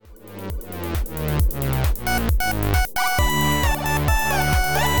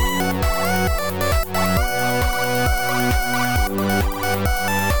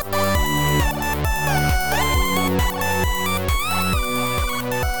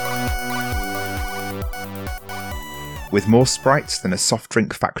with more sprites than a soft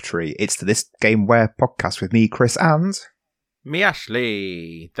drink factory. It's the This Game Where podcast with me, Chris, and... Me,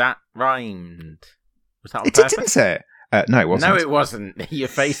 Ashley. That rhymed. Was that on It purpose? didn't say it. No, it wasn't. No, it wasn't. Your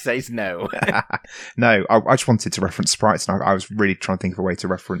face says no. No, I just wanted to reference sprites, and I was really trying to think of a way to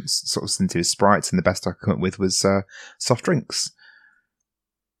reference sort of synthetic sprites, and the best I could come up with was soft drinks.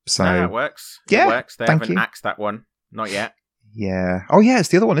 So No, it works. Yeah, it works. They thank haven't you. axed that one. Not yet. Yeah. Oh, yeah, it's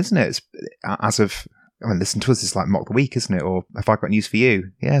the other one, isn't it? It's, as of... I mean, listen to us, it's like Mock the Week, isn't it? Or Have I Got News For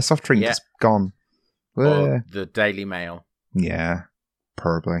You? Yeah, soft drink Yeah. is gone. Or the Daily Mail. Yeah,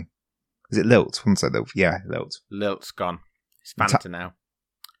 probably. Is it Lilt? Wouldn't say Lilt. Yeah, Lilt. Lilt's gone. It's Fanta now.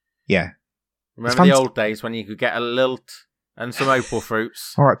 Yeah. Remember the Fanta. old days when you could get a Lilt and some opal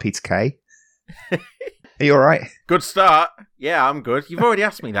fruits? All right, Peter Kay. Are you all right? Good start. Yeah, I'm good. You've already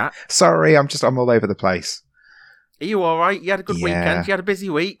asked me that. Sorry, I'm all over the place. Are you all right? You had a good Yeah. weekend? You had a busy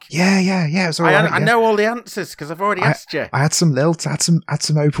week? Yeah, it was all right. I know all the answers because I've already asked you. I had some Lilt, I had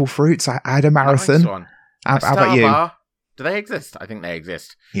some opal fruits, I had a marathon. Nice one. How A about Star you? Bar. Do they exist? I think they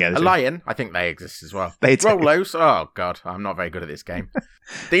exist. Yeah, A they do. lion? I think they exist as well. They do. Rolos? Oh, God. I'm not very good at this game.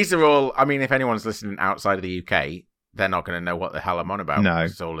 These are all... I mean, if anyone's listening outside of the UK, they're not going to know what the hell I'm on about. No.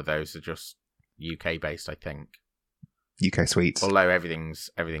 Because all of those are just UK-based, I think. UK sweets. Although everything's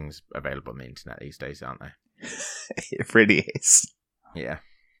available on the internet these days, aren't they? It really is. Yeah.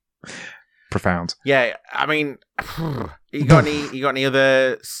 Profound. Yeah, I mean... You got any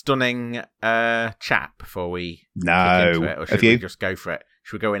other stunning chat before we kick into No. it? Or should Have we you? just go for it?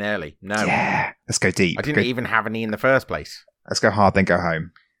 Should we go in early? No. Yeah. Let's go deep. I didn't even have any in the first place. Let's go hard, then go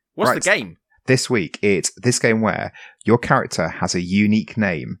home. What's Right. the game? This week, it's This Game Where your character has a unique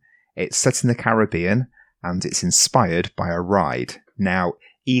name. It's set in the Caribbean, and it's inspired by a ride. Now,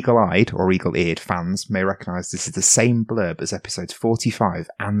 eagle-eyed or eagle-eared fans may recognise this is the same blurb as episodes 45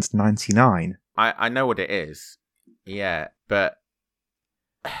 and 99. I know what it is. Yeah, but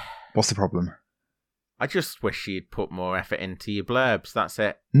What's the problem? I just wish you'd put more effort into your blurbs. That's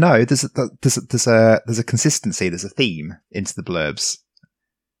it. No, there's a consistency, there's a theme into the blurbs.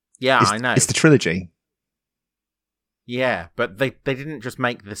 Yeah, It's, I know. It's the trilogy. Yeah, but they didn't just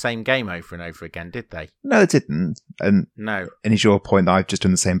make the same game over and over again, did they? No, they didn't. And No. is your point that I've just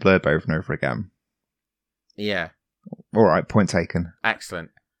done the same blurb over and over again? Yeah. All right, point taken. Excellent.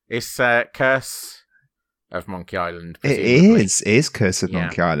 It's Curse of Monkey Island. It presumably. is Curse of Yeah.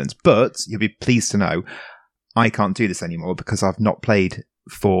 Monkey Island, but you'll be pleased to know I can't do this anymore because I've not played the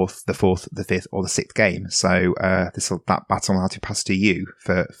fourth, the fifth, or the sixth game. So that baton will have to pass to you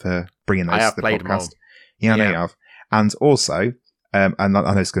for bringing those I have to the played them all. podcast. Yeah, I know Yeah. you have. And also, and I know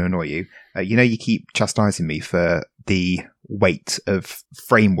it's going to annoy you. You keep chastising me for the weight of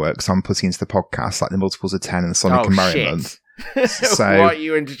frameworks I'm putting into the podcast, like the multiples of 10 and the Sonic and Mario shit. month. So- What are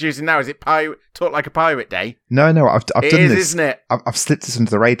you introducing now? Is it Talk Like a Pirate Day? No, I've It done is, this. isn't it? I've slipped this under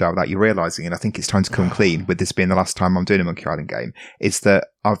the radar without you realising, and I think it's time to come clean with this being the last time I'm doing a Monkey Island game. Is that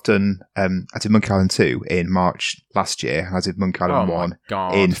I did Monkey Island 2 in March last year, and I did Monkey Island Oh 1 my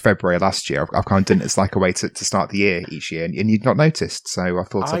God. in February last year. I've kind of done it as like a way to start the year each year, and you'd not noticed, so I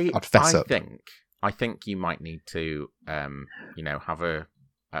thought I'd fess up. I think you might need to, have a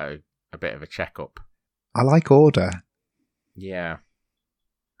bit of a checkup. I like order. Yeah.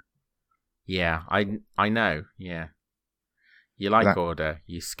 Yeah, I know. Yeah. You like That- order.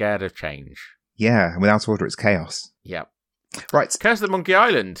 You're scared of change. Yeah, and without order, it's chaos. Yep. Right, Curse of the Monkey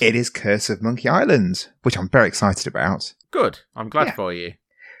Island. it is Curse of Monkey Island, which I'm very excited about. Good. I'm glad Yeah. for you.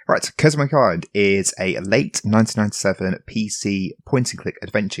 Right, so Curse of Monkey Island is a late 1997 PC point-and-click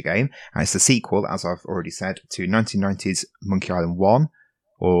adventure game, and it's the sequel, as I've already said, to 1990's Monkey Island 1,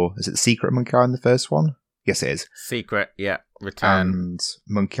 or is it The Secret of Monkey Island, the first one? Yes, it is. Secret, yeah. Return. And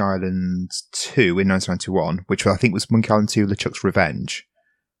Monkey Island 2 in 1991, which I think was Monkey Island 2 LeChuck's Revenge.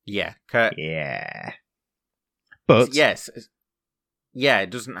 Yeah. Yeah. But Yes. Yeah,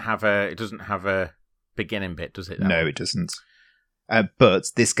 it doesn't have a beginning bit, does it? that no, one? it doesn't. But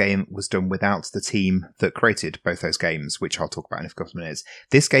this game was done without the team that created both those games, which I'll talk about in a couple of minutes.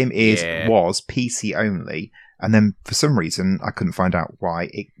 This game was PC only, and then for some reason, I couldn't find out why,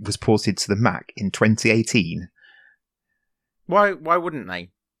 it was ported to the Mac in 2018. Why wouldn't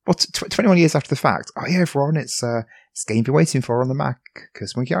they? Well, 21 years after the fact. Oh yeah, everyone, it's a game you've been waiting for on the Mac,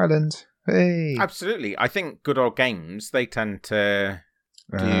 Curse of Monkey Island. Hey! Absolutely. I think Good Old Games, they tend to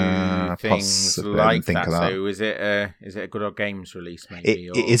do things Possibly, I like didn't think that. of that. So is it a Good Old Games release, It maybe?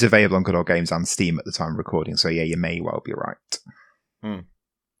 or... is available on Good Old Games and Steam at the time of recording, so yeah, you may well be right.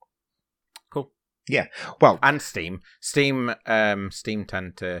 Cool. Yeah, well, And Steam. Steam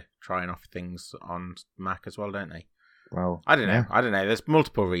tend to try and offer things on Mac as well, don't they? well, I don't know. yeah. I don't know. There's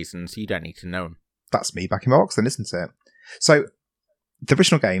multiple reasons. You don't need to know them. That's me back in my box then, isn't it? So the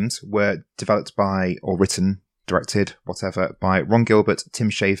original games were developed by, or written, directed, whatever, by Ron Gilbert, Tim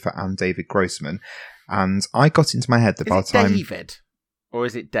Schafer, and David Grossman. And I got into my head that by the time... David? Or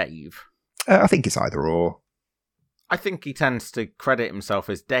is it Dave? I think it's either or. I think he tends to credit himself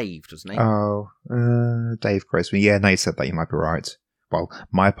as Dave, doesn't he? Oh, Dave Grossman. Yeah, now you said that, you might be right. Well,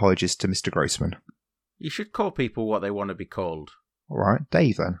 my apologies to Mr. Grossman. You should call people what they want to be called. All right,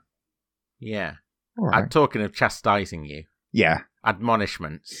 Dave then. Yeah. All right. I'm talking of chastising you. Yeah.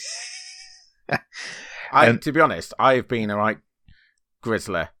 Admonishments. To be honest, I've been a right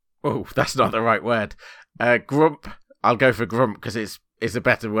grizzler. Oh, that's not the right word. Grump. I'll go for grump because it's a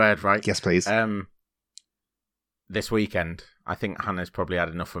better word, right? Yes, please. This weekend, I think Hannah's probably had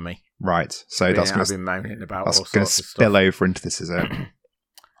enough of me. Right. So that's going to been moaning about. That's going to spill over into this, is it?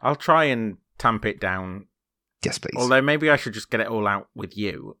 I'll try and tamp it down. Yes, please. Although maybe I should just get it all out with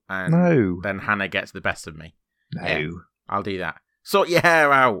you, and then Hannah gets the best of me. No. Yeah, I'll do that. Sort your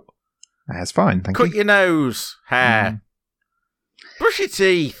hair out. That's fine, thank you. Cut your nose, hair. Brush your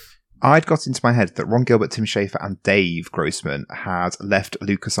teeth. I'd got into my head that Ron Gilbert, Tim Schafer, and Dave Grossman had left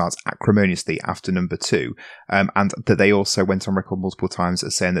LucasArts acrimoniously after number 2, and that they also went on record multiple times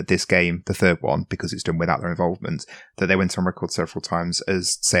as saying that this game, the third one, because it's done without their involvement, that they went on record several times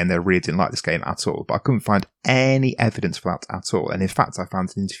as saying they really didn't like this game at all. But I couldn't find any evidence for that at all. And in fact, I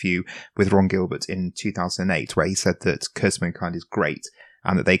found an interview with Ron Gilbert in 2008 where he said that Curse of Mankind is great,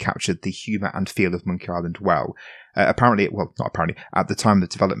 and that they captured the humour and feel of Monkey Island well. Not apparently, at the time of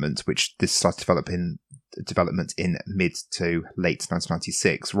the development, which this started development in mid to late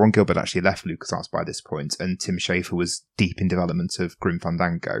 1996, Ron Gilbert actually left LucasArts by this point, and Tim Schafer was deep in development of Grim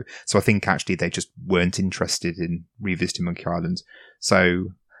Fandango. So I think actually they just weren't interested in revisiting Monkey Island. So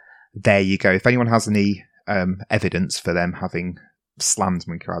there you go. If anyone has any evidence for them having slammed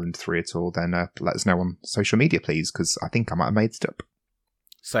Monkey Island 3 at all, then let us know on social media, please, because I think I might have made it up.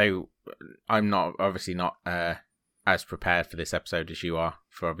 So I'm obviously not as prepared for this episode as you are,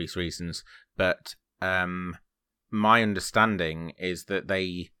 for obvious reasons, but my understanding is that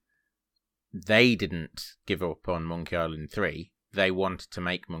they didn't give up on Monkey Island 3. They wanted to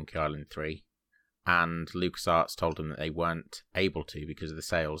make Monkey Island 3, and LucasArts told them that they weren't able to because of the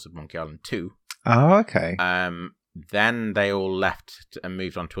sales of Monkey Island 2. Oh, okay. Then they all left and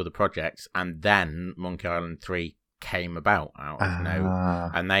moved on to other projects, and then Monkey Island 3 came about out of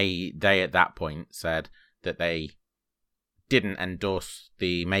no, and they at that point said that they didn't endorse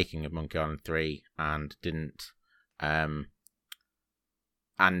the making of Monkey Island 3 and didn't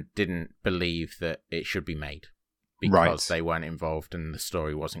believe that it should be made because they weren't involved and the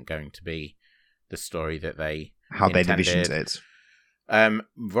story wasn't going to be the story that they intended. They envisioned it.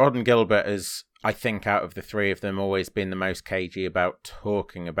 Ron Gilbert has, I think, out of the three of them, always been the most cagey about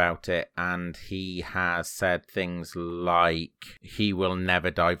talking about it, and he has said things like he will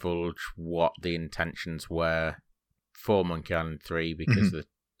never divulge what the intentions were for Monkey Island 3 because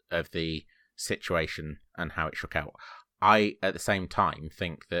of the situation and how it shook out. I, at the same time,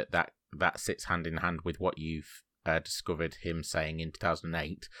 think that sits hand in hand with what you've discovered him saying in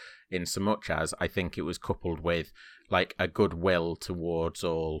 2008, in so much as I think it was coupled with like a goodwill towards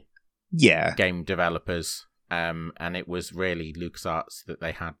all game developers, and it was really LucasArts that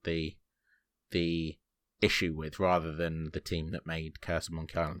they had the issue with rather than the team that made Curse of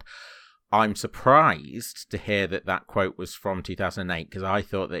Monkey Island. I'm surprised to hear that quote was from 2008 because I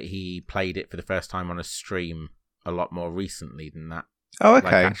thought that he played it for the first time on a stream a lot more recently than that. Oh, okay.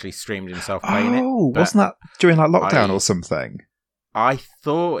 Like actually streamed himself playing it. Oh, wasn't that during like lockdown or something? I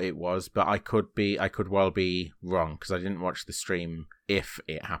thought it was, but I could well be wrong because I didn't watch the stream if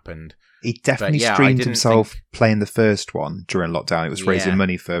it happened. He definitely streamed himself playing the first one during lockdown. It was raising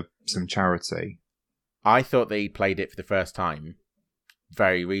money for some charity. I thought that he played it for the first time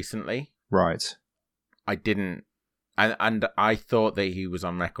very recently. Right. I didn't. And I thought that he was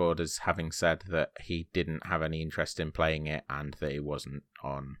on record as having said that he didn't have any interest in playing it and that it wasn't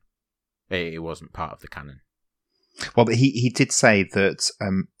part of the canon. Well, he did say that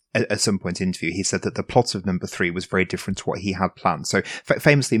at some point in the interview, he said that the plot of number 3 was very different to what he had planned. So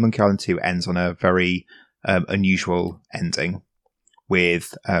famously, Monkey Island 2 ends on a very unusual ending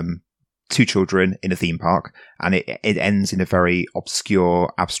with 2 children in a theme park, and it ends in a very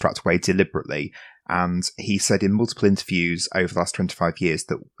obscure, abstract way deliberately. And he said in multiple interviews over the last 25 years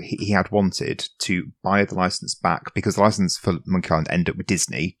that he had wanted to buy the license back because the license for Monkey Island ended up with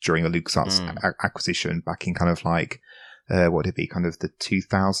Disney during a LucasArts acquisition back in kind of like, what would it be, kind of the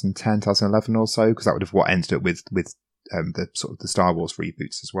 2010, 2011 or so? Because that would have what ended up with the sort of the Star Wars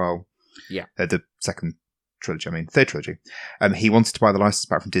reboots as well. Yeah. The second third trilogy. He wanted to buy the license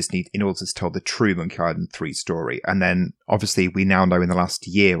back from Disney in order to tell the true Monkey Island 3 story. And then, obviously, we now know in the last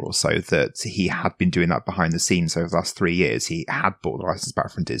year or so that he had been doing that behind the scenes over the last 3 years. He had bought the license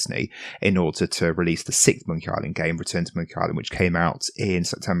back from Disney in order to release the 6th Monkey Island game, Return to Monkey Island, which came out in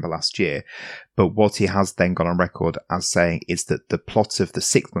September last year. But what he has then gone on record as saying is that the plot of the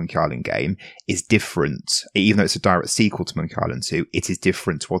 6th Monkey Island game is different. Even though it's a direct sequel to Monkey Island 2, it is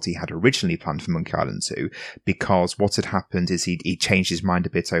different to what he had originally planned for Monkey Island 2, because what had happened is he changed his mind a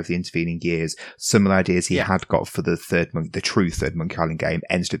bit over the intervening years. Some of the ideas he had got for the true third Monkey Island game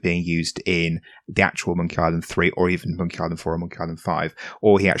ended up being used in the actual Monkey Island 3, or even Monkey Island 4 or Monkey Island 5,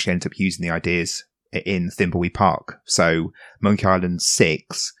 or he actually ended up using the ideas in Thimbleweed Park. So Monkey Island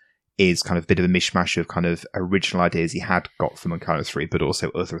 6 is kind of a bit of a mishmash of kind of original ideas he had got for Monkey Island 3, but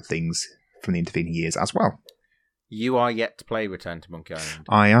also other things from the intervening years as well. You are yet to play Return to Monkey Island.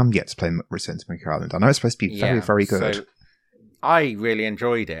 I am yet to play Return to Monkey Island. I know it's supposed to be very, very good. So I really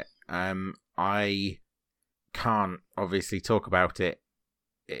enjoyed it. I can't obviously talk about it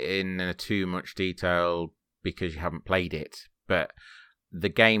in too much detail because you haven't played it, but the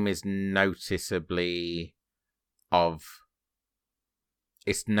game is noticeably a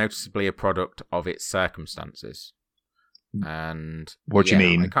product of its circumstances. And what do you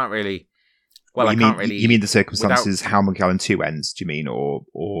mean? I can't really. You mean the circumstances how Monkey Island 2 ends? Do you mean,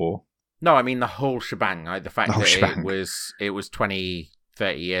 or? No, I mean the whole shebang. The fact that it was 20,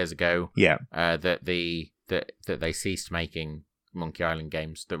 30 years ago. Yeah. That they ceased making Monkey Island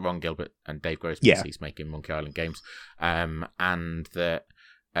games. That Ron Gilbert and Dave Grossman ceased making Monkey Island games. And that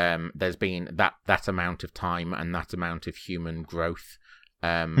there's been that amount of time and that amount of human growth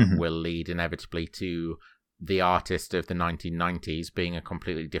will lead inevitably to the artist of the 1990s being a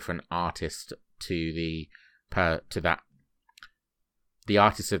completely different artist the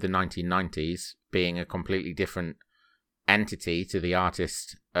artist of the 1990s being a completely different entity to the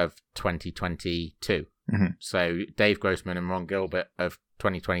artist of 2022. Mm-hmm. So Dave Grossman and Ron Gilbert of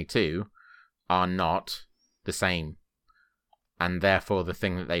 2022 are not the same, and therefore the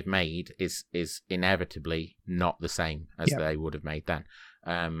thing that they've made is inevitably not the same as they would have made then.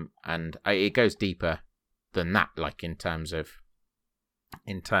 And it goes deeper than that, like in terms of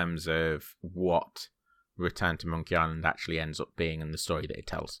what Return to Monkey Island actually ends up being and the story that it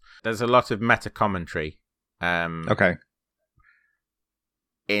tells. There's a lot of meta commentary in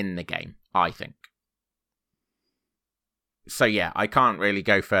the game, I think. So yeah, I can't really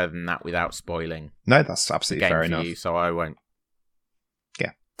go further than that without spoiling. No, that's absolutely fair enough. You, so I won't.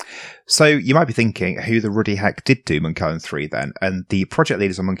 Yeah. So you might be thinking, who the ruddy heck did do Monkey Island 3 then? And the project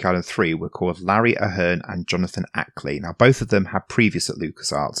leaders on Monkey Island 3 were called Larry Ahern and Jonathan Ackley. Now, both of them had previous at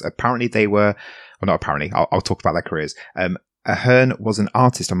LucasArts. Apparently they were, well, not apparently, I'll talk about their careers. Ahern was an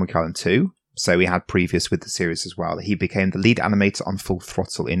artist on Monkey Island 2, so he had previous with the series as well. He became the lead animator on Full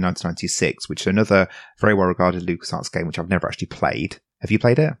Throttle in 1996, which is another very well-regarded LucasArts game, which I've never actually played. Have you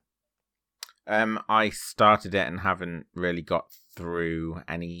played it? I started it and haven't really got through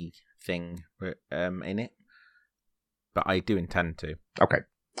anything in it, but I do intend to. Okay.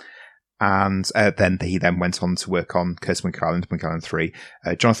 And then he went on to work on Curse of Monkey Island 3.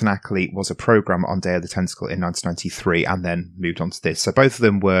 Jonathan Ackley was a programmer on Day of the Tentacle in 1993 and then moved on to this. So both of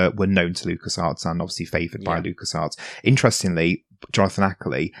them were known to LucasArts and obviously favoured by LucasArts. Interestingly, Jonathan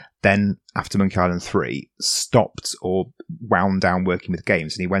Ackley then, after Monkey Island 3, stopped or wound down working with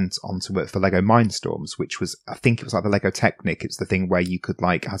games, and he went on to work for Lego Mindstorms, which was, I think it was like the Lego Technic. It's the thing where you could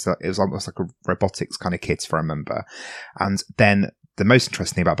it was almost like a robotics kind of kit, if I remember. And then the most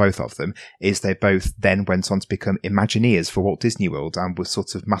interesting thing about both of them is they both then went on to become Imagineers for Walt Disney World and were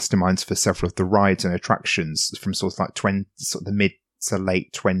sort of masterminds for several of the rides and attractions from sort of like the mid to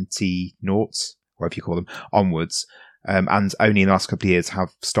late 2000s, whatever you call them, onwards. And only in the last couple of years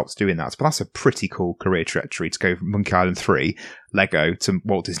have stopped doing that. But that's a pretty cool career trajectory to go from Monkey Island 3, Lego, to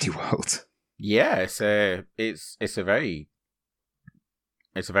Walt Disney World. Yeah, it's a very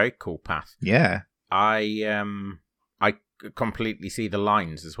cool path. Yeah. I completely see the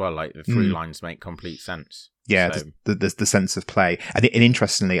lines as well. Like the through lines make complete sense. Yeah, so. There's the sense of play. And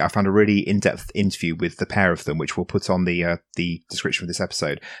interestingly, I found a really in-depth interview with the pair of them, which we'll put on the description of this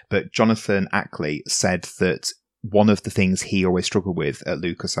episode. But Jonathan Ackley said that one of the things he always struggled with at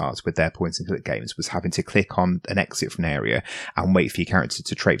LucasArts with their point-and-click games was having to click on an exit from an area and wait for your character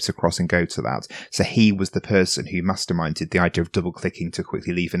to traipse across and go to that. So he was the person who masterminded the idea of double-clicking to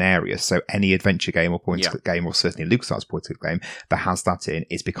quickly leave an area. So any adventure game or point-and-click game, or certainly LucasArts point-and-click game that has that in,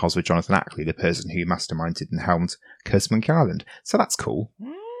 is because of Jonathan Ackley, the person who masterminded and helmed Curse of Monkey Island. So that's cool.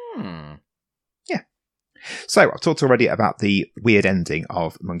 Mm. Yeah. So I've talked already about the weird ending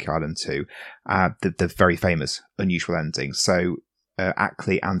of Monkey Island 2, the very famous unusual ending. So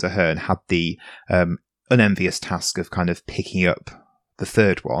Ackley and Ahern had the unenvious task of kind of picking up the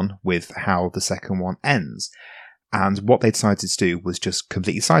third one with how the second one ends. And what they decided to do was just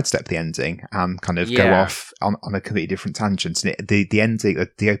completely sidestep the ending and kind of go off on a completely different tangent. And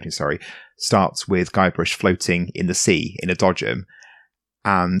the opening, starts with Guybrush floating in the sea in a dodgem.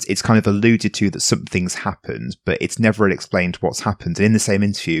 And it's kind of alluded to that something's happened, but it's never really explained what's happened. And in the same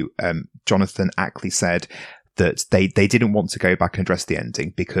interview, Jonathan Ackley said that they didn't want to go back and address the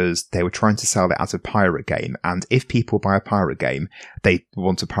ending because they were trying to sell it as a pirate game. And if people buy a pirate game, they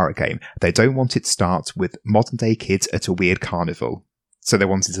want a pirate game. They don't want it to start with modern day kids at a weird carnival. So they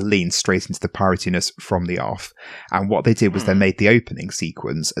wanted to lean straight into the piratiness from the off. And what they did was they made the opening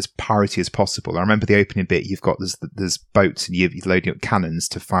sequence as piratey as possible. I remember the opening bit, there's boats and you're loading up cannons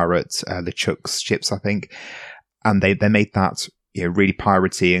to fire at LeChuck's ships, I think. And they made that really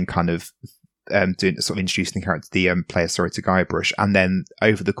piratey and kind of doing sort of introducing the player to Guybrush. And then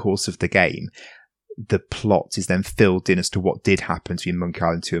over the course of the game, the plot is then filled in as to what did happen between Monkey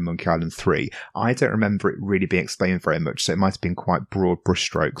Island 2 and Monkey Island 3. I don't remember it really being explained very much, so it might have been quite broad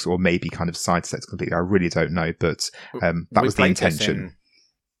brushstrokes or maybe kind of sidesteps completely. I really don't know, but that was the intention.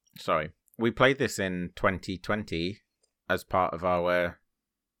 We played this in 2020 as part of our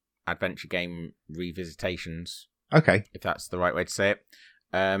adventure game revisitations. Okay. If that's the right way to say it.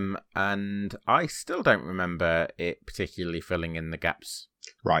 And I still don't remember it particularly filling in the gaps.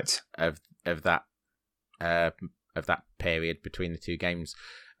 Right. Of that period between the two games.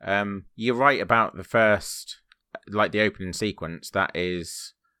 You're right about the first, like the opening sequence. That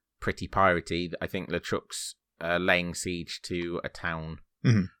is pretty piratey. I think LeChuck's laying siege to a town,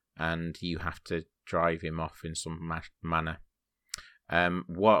 and you have to drive him off in some manner.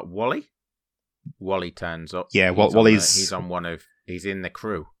 What Wally? Wally turns up. Yeah, he's in the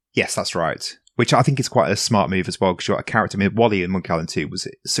crew. Yes, that's right. Which I think is quite a smart move as well, because you've got a character. I mean, Wally in Monkey Island 2 was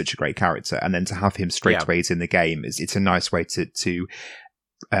such a great character, and then to have him straight away in the game it's a nice way to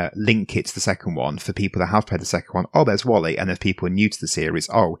link it to the second one for people that have played the second one. Oh, there's Wally, and if people are new to the series,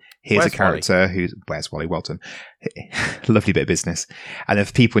 here's a character where's Wally? Well done. Lovely bit of business. And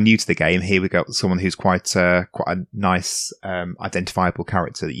if people are new to the game, here we go, someone who's quite a nice, identifiable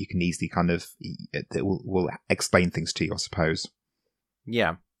character that you can easily that will explain things to you, I suppose.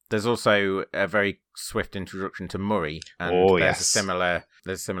 Yeah. There's also a very swift introduction to Murray, and there's a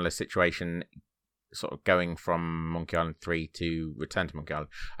similar situation, sort of going from Monkey Island 3 to Return to Monkey Island.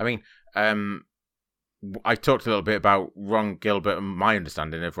 I mean, I talked a little bit about Ron Gilbert and my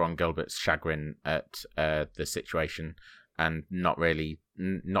understanding of Ron Gilbert's chagrin at the situation, and not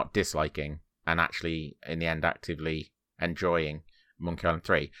disliking, and actually in the end actively enjoying Monkey Island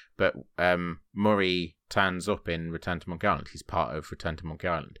 3. But Murray turns up in Return to Monkey Island. He's part of Return to Monkey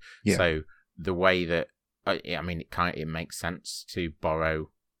Island. Yeah. So the way that it makes sense to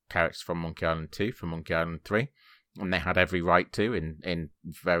borrow characters from Monkey Island 2 from Monkey Island 3, and they had every right to in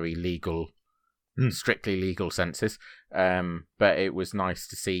very legal, strictly legal senses. But it was nice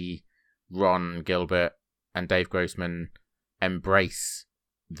to see Ron Gilbert and Dave Grossman embrace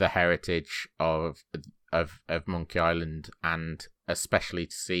the heritage of Monkey Island, and especially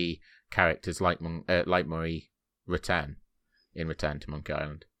to see characters like Murray return to Monkey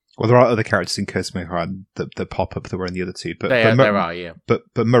Island. Well, there are other characters in Curse of Monkey Island that pop up that were in the other two, but there are, yeah. But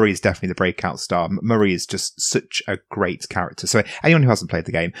Murray is definitely the breakout star. Murray is just such a great character. So anyone who hasn't played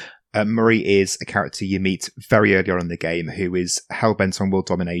the game, Murray is a character you meet very early on in the game who is hell-bent on world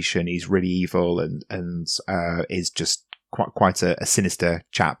domination. He's really evil and is just quite a sinister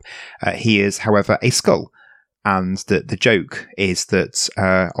chap. He is, however, a skull. And the joke is that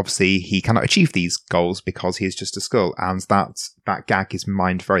obviously he cannot achieve these goals because he is just a skull, and that gag is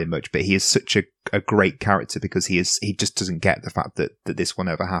mined very much. But he is such a great character because he just doesn't get the fact that this will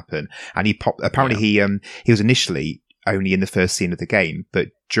never happen. And he was initially only in the first scene of the game, but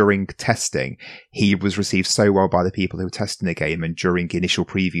during testing he was received so well by the people who were testing the game, and during initial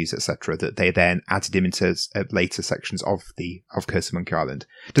previews, etc., that they then added him into later sections of Curse of Monkey Island.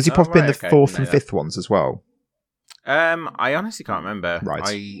 Does he pop up in the fourth and fifth ones as well? I honestly can't remember. Right.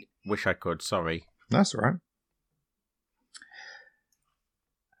 I wish I could. Sorry. That's all right.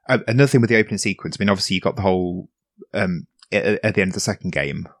 Another thing with the opening sequence, I mean, obviously you got the whole at the end of the second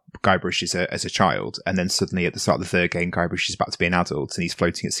game, Guybrush is as a child, and then suddenly at the start of the third game, Guybrush is about to be an adult, and he's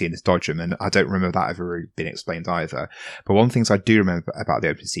floating at sea in this dodgem, and I don't remember that ever really been explained either. But one of the things I do remember about the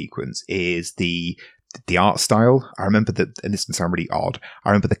opening sequence is the art style. I remember that, and this can sound really odd, I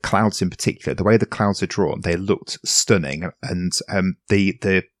remember the clouds in particular, the way the clouds are drawn, they looked stunning, and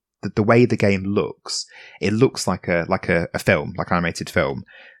the the way the game looks, it looks like a film, like an animated film.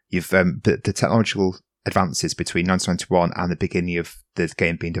 You've the technological advances between 1991 and the beginning of the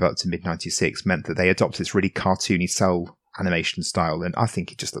game being developed in mid-96 meant that they adopted this really cartoony cell animation style, and I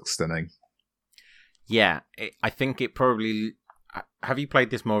think it just looks stunning. Yeah, I think it probably... Have you played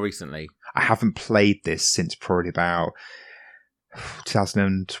this more recently? I haven't played this since probably about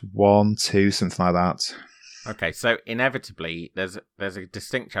 2001, 2, something like that. Okay, so inevitably, there's a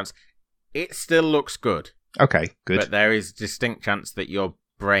distinct chance. It still looks good. Okay, good. But there is a distinct chance that your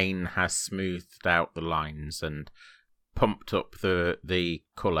brain has smoothed out the lines and pumped up the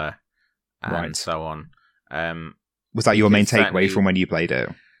colour and so on. Was that your main takeaway from when you played it?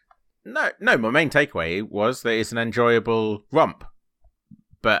 No, my main takeaway was that it's an enjoyable romp.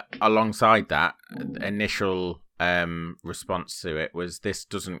 But alongside that, the initial response to it was this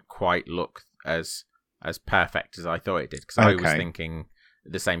doesn't quite look as perfect as I thought it did. Because I was thinking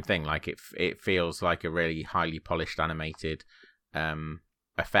the same thing. Like it feels like a really highly polished animated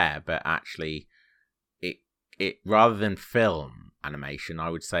affair, but actually it rather than film animation, I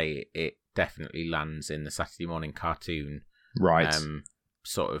would say it definitely lands in the Saturday morning cartoon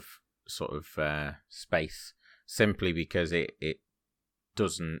sort of space, simply because it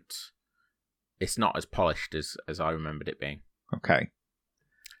doesn't, it's not as polished as I remembered it being. Okay.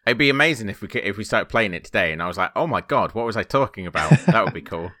 It'd be amazing if we started playing it today and I was like, oh my god, what was I talking about? That would be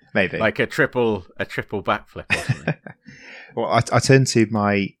cool. Maybe like a triple backflip or something. Well, I turned to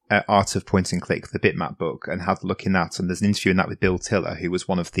my Art of Point and Click, the bitmap book, and had a look in that, and there's an interview in that with Bill Tiller, who was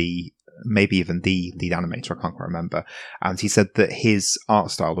one of the, maybe even the lead animator, I can't quite remember, and he said that his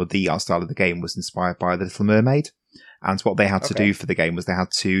art style, or the art style of the game, was inspired by The Little Mermaid. And what they had to do for the game was they had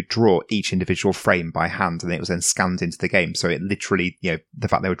to draw each individual frame by hand, and it was then scanned into the game. So it literally, the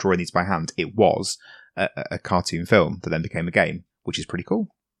fact they were drawing these by hand, it was a cartoon film that then became a game, which is pretty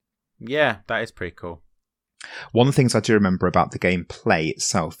cool. Yeah, that is pretty cool. One of the things I do remember about the gameplay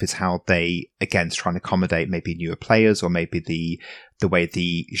itself is how they, again, trying to accommodate maybe newer players, or maybe the way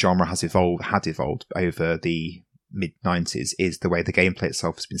the genre had evolved over the mid-90s, is the way the gameplay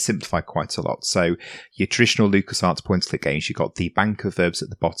itself has been simplified quite a lot. So your traditional LucasArts point-and-click games, you've got the bank of verbs at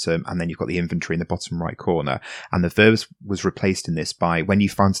the bottom, and then you've got the inventory in the bottom right corner. And the verbs was replaced in this by, when you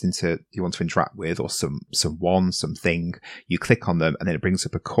find something you want to interact with, or something, you click on them, and then it brings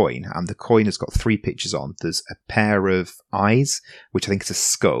up a coin. And the coin has got 3 pictures on. There's a pair of eyes, which I think is a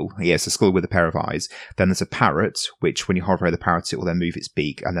skull. Yeah, it's a skull with a pair of eyes. Then there's a parrot, which when you hover over the parrot, it will then move its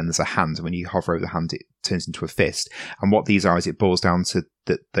beak. And then there's a hand, and when you hover over the hand, it turns into a fist. And what these are is it boils down to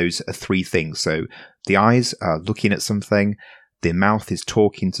that those are 3 things. So the eyes are looking at something, the mouth is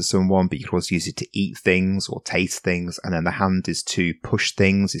talking to someone, but you can also use it to eat things or taste things, and then the hand is to push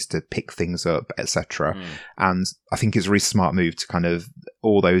things, is to pick things up, etc. And I think it's a really smart move to kind of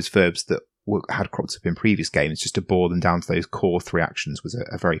all those verbs that had cropped up in previous games, just to boil them down to those core 3 actions was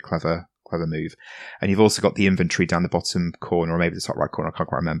a very clever move. And you've also got the inventory down the bottom corner, or maybe the top right corner, I can't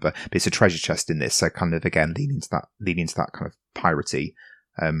quite remember, but it's a treasure chest in this, so kind of again leaning into that kind of piratey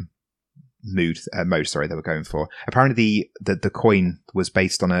mode they were going for. Apparently the coin was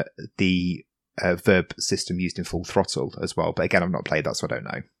based on the verb system used in Full Throttle as well, but again I've not played that, so I don't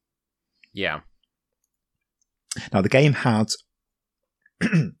know. Yeah. Now the game had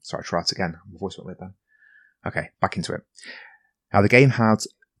sorry, try it again. My voice went weird then. Okay, back into it. Now the game had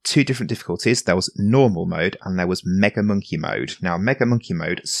 2 different difficulties. There was normal mode and there was Mega Monkey mode. Now, Mega Monkey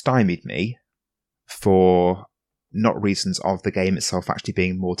mode stymied me for not reasons of the game itself actually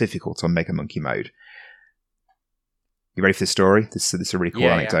being more difficult on Mega Monkey mode. You ready for this story? This is a really cool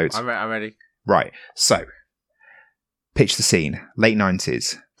anecdote. Yeah, I'm ready. Right. So, pitch the scene. Late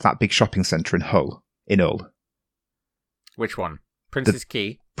 90s. That big shopping centre in Hull. Which one? Prince's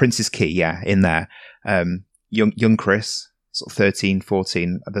Quay? Prince's Quay, yeah, in there. Young Chris, sort of 13,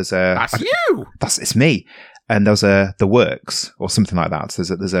 14. It's me. And there was The Works or something like that.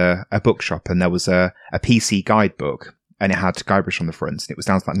 So there's a bookshop, and there was a PC guidebook, and it had Guybrush on the front, and it was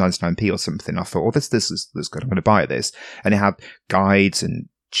down to like 99p or something. I thought, this is good. I'm going to buy this. And it had guides and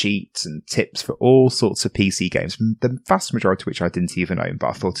cheats and tips for all sorts of PC games, the vast majority of which I didn't even own, but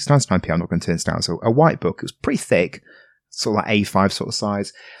I thought it's 99p, I'm not going to turn this down. So a white book, it was pretty thick, sort of like A5 sort of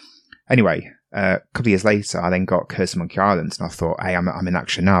size. Anyway, a couple of years later, I then got Curse of Monkey Island, and I thought, hey, I'm in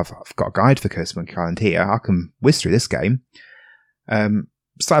action now. I've got a guide for Curse of Monkey Island here. I can whiz through this game.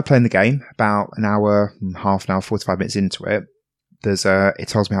 Started playing the game about an hour, half an hour, 45 minutes into it. It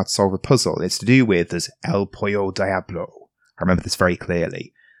tells me how to solve a puzzle. It's to do with, there's El Pollo Diablo. I remember this very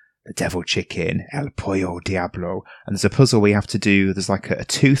clearly. The devil chicken, El Pollo Diablo. And there's a puzzle where you have to do, there's like a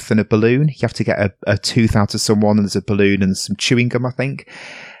tooth and a balloon. You have to get a tooth out of someone, and there's a balloon and some chewing gum, I think.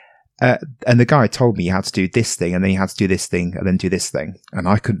 And the guy told me you had to do this thing, and then you had to do this thing, and then do this thing. And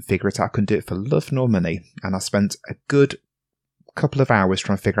I couldn't figure it out. I couldn't do it for love nor money. And I spent a good couple of hours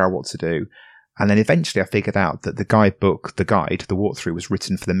trying to figure out what to do. And then eventually I figured out that the walkthrough was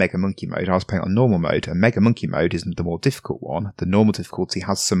written for the Mega Monkey mode. I was playing on normal mode, and Mega Monkey mode isn't the more difficult one. The normal difficulty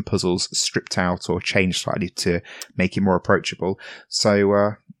has some puzzles stripped out or changed slightly to make it more approachable.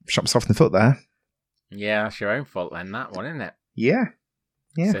 So, shot myself in the foot there. Yeah, that's your own fault then, that one, isn't it? Yeah.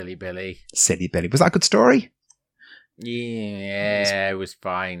 Silly Billy. Was that a good story? Yeah, it was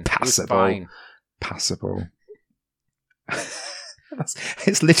fine. Passable.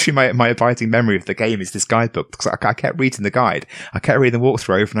 It's literally my abiding memory of the game is this guidebook, because I kept reading the guide. I kept reading the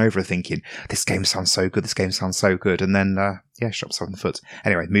walkthrough over and over thinking, this game sounds so good. And then, shot myself in the foot.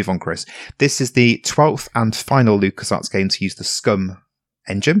 Anyway, move on, Chris. This is the 12th and final LucasArts game to use the SCUM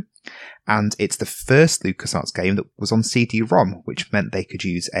engine. And it's the first LucasArts game that was on CD-ROM, which meant they could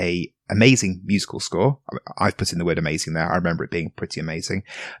use a amazing musical score. I've put in the word amazing there. I remember it being pretty amazing.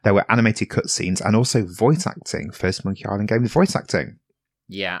 There were animated cutscenes and also voice acting. First Monkey Island game with voice acting.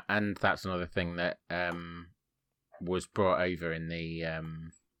 Yeah, and that's another thing that was brought over in the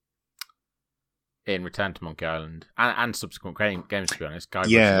in Return to Monkey Island and subsequent games. To be honest,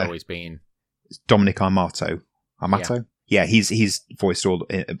 Guybrush has always been Dominic Armato. Yeah, he's voiced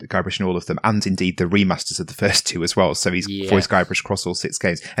Guybrush in all of them, and indeed the remasters of the first two as well. So he's voiced Guybrush across all 6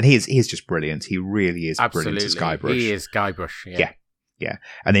 games, and he is just brilliant. He really is brilliant as Guybrush. He is Guybrush. Yeah.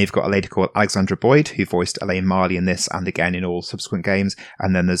 And then you've got a lady called Alexandra Boyd, who voiced Elaine Marley in this and again in all subsequent games.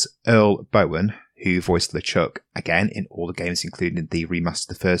 And then there's Earl Bowen, who voiced LeChuck again in all the games, including the remaster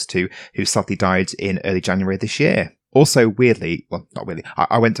of the first 2, who sadly died in early January this year. Also, weirdly, well, not weirdly,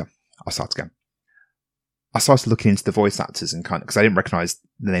 I'll start again. I started looking into the voice actors and because I didn't recognise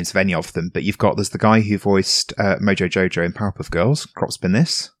the names of any of them, but there's the guy who voiced Mojo Jojo in Powerpuff Girls, Crop's in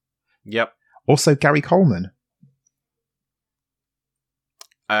this. Yep. Also Gary Coleman.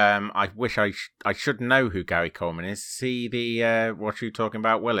 I wish I should know who Gary Coleman is. See the what are you talking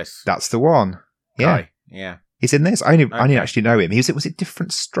about, Willis? That's the one. Yeah. Guy. Yeah. He's in this. I only actually know him. Was it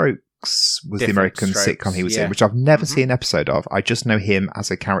Different Strokes? Was the American sitcom he was in, which I've never seen an episode of. I just know him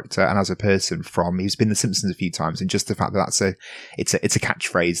as a character and as a person he's been in The Simpsons a few times, and just the fact that it's a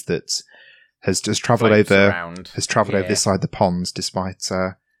catchphrase that has just travelled over this side of the pond, despite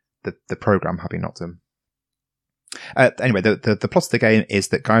the programme having not done. Anyway, the plot of the game is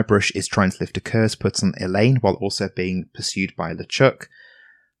that Guybrush is trying to lift a curse put on Elaine while also being pursued by LeChuck.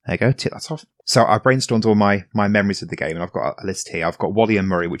 There you go, tick that off. So I brainstormed all my memories of the game, and I've got a list here. I've got Wally and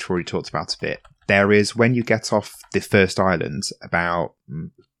Murray, which we already talked about a bit. There is, when you get off the first island, about a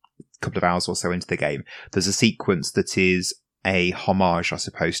couple of hours or so into the game, there's a sequence that is a homage, I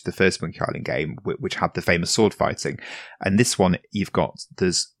suppose, to the first Monkey Island game, which had the famous sword fighting. And this one,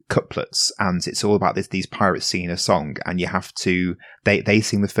 there's couplets, and it's all about these pirates singing a song, and you have to, they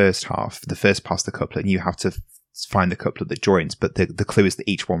sing the first part of the couplet, and you have to find the couplet that joins, but the clue is that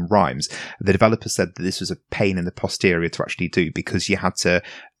each one rhymes. The developer said that this was a pain in the posterior to actually do, because you had to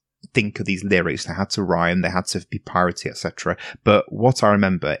think of these lyrics, they had to rhyme, they had to be piratey, etc. But what I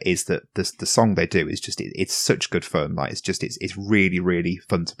remember is that the song they do is just, it's such good fun. Like, it's really, really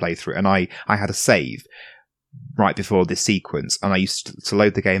fun to play through. And I had a save right before this sequence, and I used to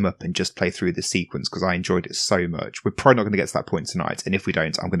load the game up and just play through this sequence because I enjoyed it so much. We're probably not going to get to that point tonight, and if we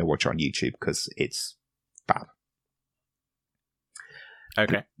don't, I'm going to watch it on YouTube because it's fab.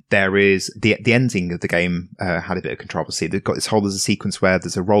 Okay. There is the ending of the game had a bit of controversy. There's a sequence where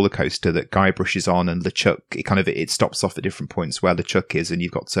there's a roller coaster that Guybrush is on, and LeChuck, it stops off at different points where LeChuck is, and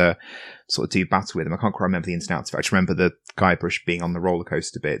you've got to sort of do battle with him. I can't quite remember the ins and outs of it. I just remember the Guybrush being on the roller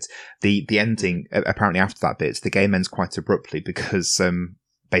coaster bit. The ending, apparently after that bit, the game ends quite abruptly because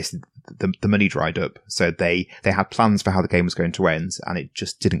basically the money dried up. So they had plans for how the game was going to end, and it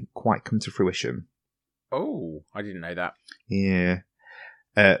just didn't quite come to fruition. Oh, I didn't know that. Yeah.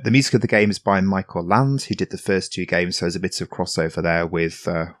 The music of the game is by Michael Land, who did the first 2 games, so there's a bit of crossover there with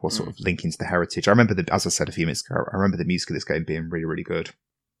sort of linking to the heritage. I remember, as I said a few minutes ago, I remember the music of this game being really, really good.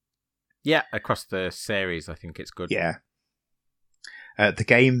 Yeah, across the series, I think it's good. Yeah. The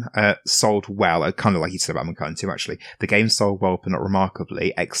game sold well, kind of like you said about Monkey Island 2, actually. The game sold well, but not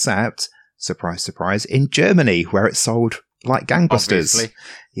remarkably, except, surprise, surprise, in Germany, where it sold like gangbusters. Obviously.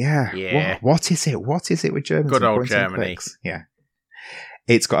 Yeah. What is it? What is it with Germany? Good old Germany. Yeah.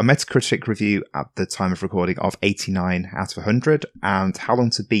 It's got a Metacritic review at the time of recording of 89 out of 100, and How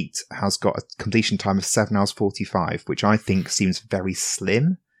Long to Beat has got a completion time of 7 hours 45, which I think seems very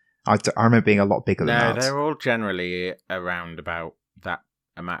slim. I remember being a lot bigger than that. No, they're all generally around about that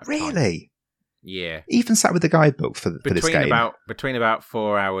amount of time. Really? Yeah. Even sat with the guidebook for this game. Between about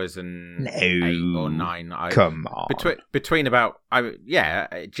 4 hours and 8 or 9. Come on. Between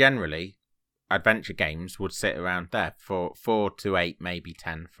generally, adventure games would sit around there for 4 to 8, maybe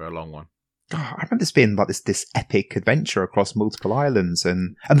 10 for a long one. Oh, I remember this being like this epic adventure across multiple islands,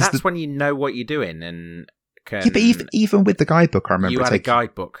 and that's when you know what you're doing. And but even with the guidebook, I remember you had a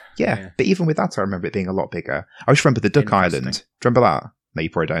guidebook. Yeah, but even with that, I remember it being a lot bigger. I just remember the Duck Island. Do you remember that? No, you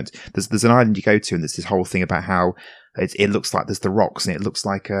probably don't. There's an island you go to, and there's this whole thing about how it looks like there's the rocks, and it looks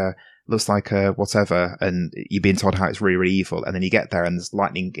like a whatever, and you're being told how it's really, really evil, and then you get there, and there's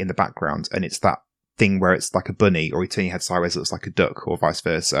lightning in the background, and it's that thing where it's like a bunny, or you turn your head sideways, it looks like a duck, or vice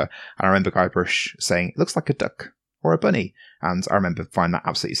versa. And I remember Guybrush saying, it looks like a duck or a bunny, and I remember finding that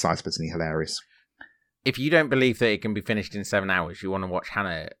absolutely side-splittingly hilarious. If you don't believe that it can be finished in 7 hours, you want to watch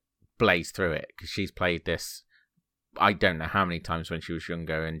Hannah blaze through it, because she's played this I don't know how many times when she was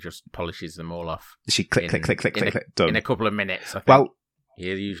younger, and just polishes them all off. She click, done. In a couple of minutes, I think. Well,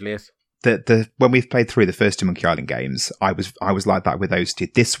 it usually is. When we've played through the first two Monkey Island games, I was like that with those two.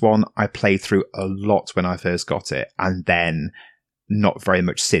 This one I played through a lot when I first got it, and then not very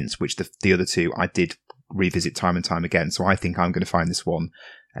much since. Which the other two I did revisit time and time again. So I think I'm going to find this one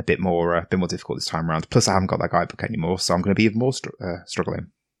a bit more difficult this time around. Plus, I haven't got that guidebook anymore, so I'm going to be even more struggling.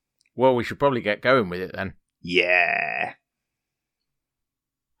 Well, we should probably get going with it then. Yeah.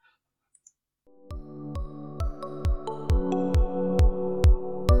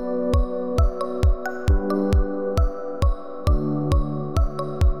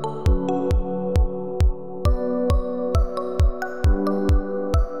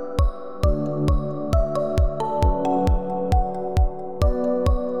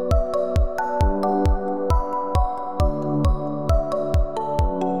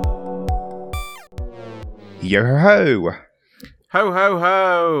 Yo ho ho! Ho ho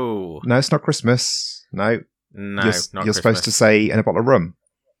ho! No, it's not Christmas. No, not you're Christmas. Supposed to say, and a bottle of rum.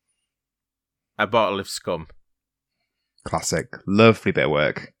 A bottle of scum. Classic. Lovely bit of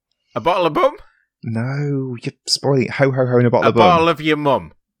work. A bottle of bum? No, you're spoiling it. Ho ho ho and a bottle of bum. A bottle of your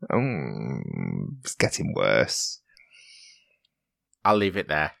mum. It's getting worse. I'll leave it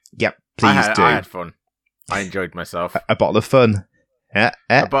there. Yep, please do. I had fun. I enjoyed myself. A bottle of fun.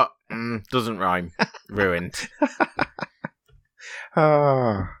 Doesn't rhyme. Ruined.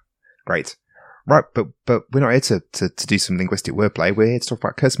 Great. Right, but we're not here to do some linguistic wordplay. We're here to talk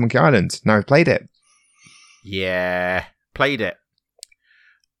about Curse of Monkey Island. Now I've played it. Yeah, played it.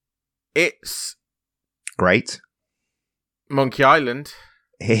 It's great. Monkey Island.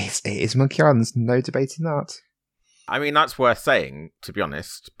 It is Monkey Island. There's no debating that. I mean, that's worth saying, to be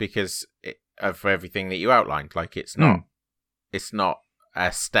honest, because of everything that you outlined. Like, it's not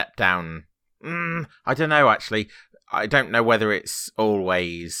a step down. I don't know, actually. I don't know whether it's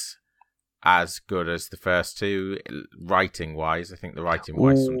always as good as the first two, writing-wise. I think the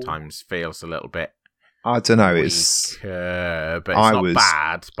writing-wise sometimes feels a little bit I don't know. weaker, but it's not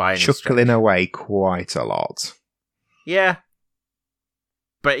bad by any chuckling stretch. Away quite a lot. Yeah.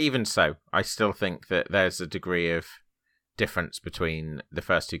 But even so, I still think that there's a degree of difference between the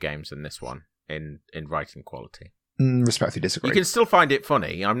first two games and this one in writing quality. Respectfully disagree. You can still find it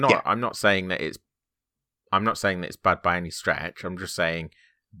funny. I'm not saying that it's bad by any stretch. I'm just saying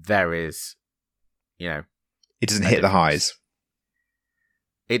there is, it doesn't hit the highs.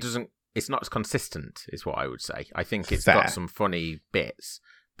 It doesn't. It's not as consistent, is what I would say. I think it's Fair. got some funny bits,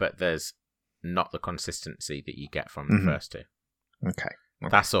 but there's not the consistency that you get from the first two. Okay.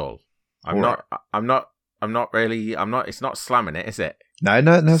 That's all. I'm not. It's not slamming it, is it? No,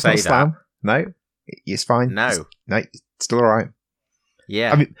 it's not slam. No, it's fine. No, it's still all right.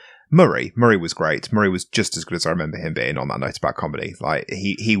 Yeah. I mean, Murray was great. Murray was just as good as I remember him being on that Note About Comedy. Like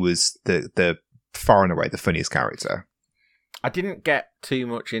he was the far and away the funniest character. I didn't get too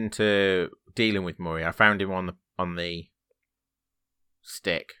much into dealing with Murray. I found him on the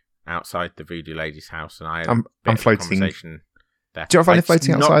stick outside the Voodoo Lady's house, and I had a floating conversation there. Do you find him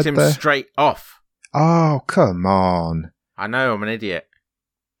floating outside? Knocked him straight off. Oh, come on! I know, I'm an idiot.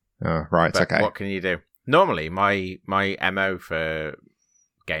 Oh, right, but okay. What can you do? Normally, my MO for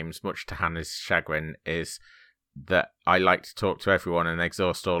games, much to Hannah's chagrin, is that I like to talk to everyone and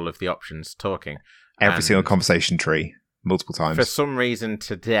exhaust all of the options talking. Every single conversation tree, multiple times. For some reason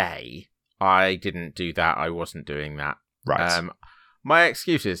today, I didn't do that. I wasn't doing that. Right. My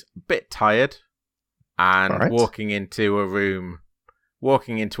excuse is a bit tired, and right. walking into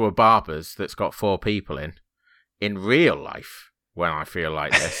a barber's that's got 4 people in real life, when I feel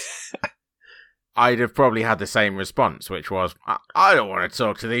like this, I'd have probably had the same response, which was, I don't want to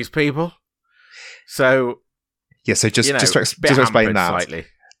talk to these people. So, yeah. So just to explain that, slightly.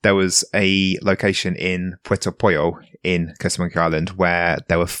 there was a location in Puerto Pollo in Curse Monkey Island where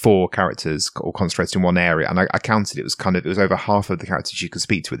there were 4 characters all concentrated in one area, and I counted it was over half of the characters you could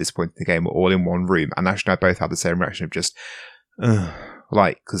speak to at this point in the game were all in one room, and Ash and I both had the same reaction of just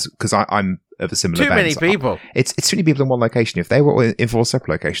because I'm of a similar too bent. many people. It's too many people in one location. If they were in 4 separate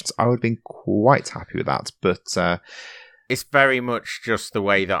locations, I would have been quite happy with that, but it's very much just the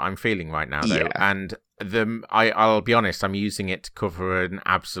way that I'm feeling right now, though. Yeah. And I'll be honest, I'm using it to cover an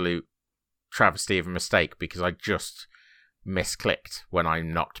absolute travesty of a mistake because I just misclicked when I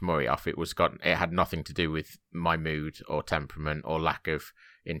knocked Murray off. It had nothing to do with my mood or temperament or lack of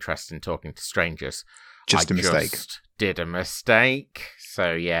interest in talking to strangers. Just a mistake. Just did a mistake.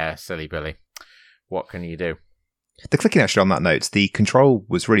 So yeah, silly Billy. What can you do? The clicking, actually, on that note, the control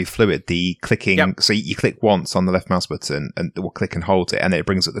was really fluid. The clicking, Yep. So you click once on the left mouse button and we'll click and hold it, and then it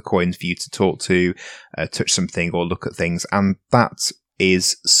brings up the coin for you to talk to, touch something or look at things. And that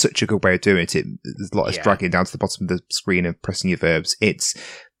is such a good way of doing it. There's a lot of dragging down to the bottom of the screen and pressing your verbs. It's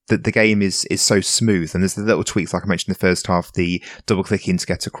the game is so smooth, and there's the little tweaks, like I mentioned in the first half, the double clicking to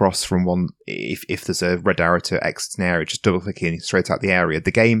get across from one, if there's a red arrow to exit an area, just double clicking straight out the area.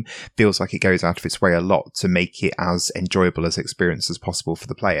 The game feels like it goes out of its way a lot to make it as enjoyable as experience as possible for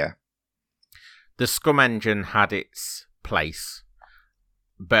the player. The Scum engine had its place,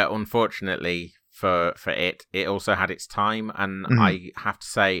 but unfortunately for it also had its time, and I have to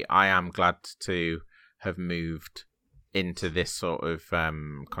say I am glad to have moved into this sort of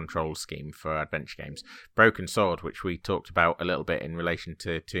control scheme for adventure games. Broken Sword, which we talked about a little bit in relation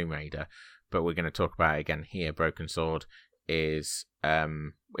to Tomb Raider, but we're going to talk about it again here. Broken Sword is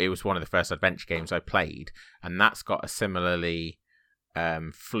it was one of the first adventure games I played, and that's got a similarly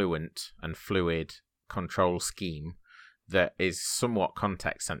fluent and fluid control scheme that is somewhat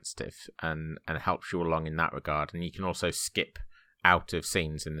context sensitive and helps you along in that regard. And you can also skip out of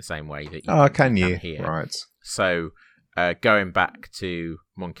scenes in the same way that you can you? Here. Right. So going back to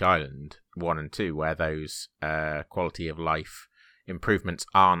Monkey Island 1 and 2, where those quality of life improvements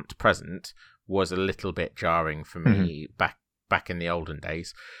aren't present, was a little bit jarring for me back in the olden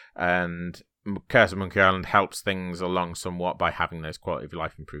days. And Curse of Monkey Island helps things along somewhat by having those quality of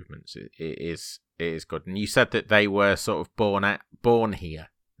life improvements. It is good. And you said that they were sort of born here.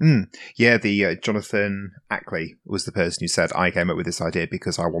 Yeah, the Jonathan Ackley was the person who said, I came up with this idea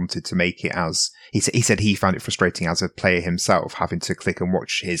because I wanted to make it as... He said he found it frustrating as a player himself, having to click and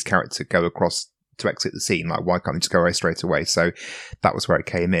watch his character go across to exit the scene. Like, why can't he just go away straight away? So that was where it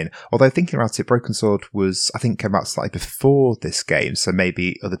came in. Although thinking about it, Broken Sword came out slightly before this game, so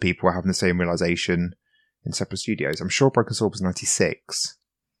maybe other people were having the same realization in separate studios. I'm sure Broken Sword was 96.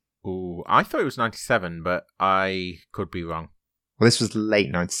 Ooh, I thought it was 97, but I could be wrong. Well, this was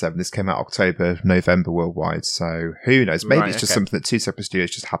late 97. This came out October, November worldwide. So who knows? Maybe it's just something that 2 separate studios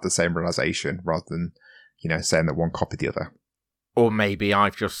just had the same realization rather than, saying that one copied the other. Or maybe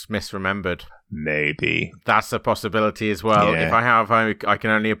I've just misremembered. Maybe. That's a possibility as well. Yeah. If I have, I can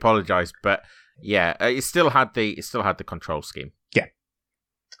only apologise. But yeah, it still had the control scheme. Yeah.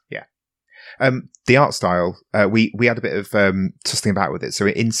 The art style, we had a bit of tussling about with it. So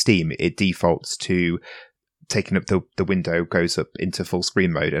in Steam, it defaults to taking up the window goes up into full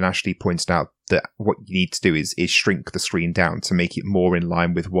screen mode, and Ashley pointed out that what you need to do is shrink the screen down to make it more in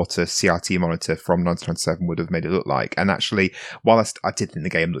line with what a CRT monitor from 1997 would have made it look like. And actually, while I did think the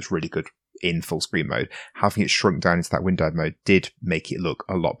game looks really good in full screen mode, having it shrunk down into that window mode did make it look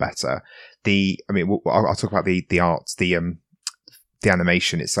a lot better. I'll talk about the art, the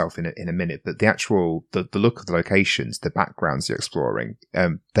animation itself in a minute, but the actual the look of the locations, the backgrounds you're exploring,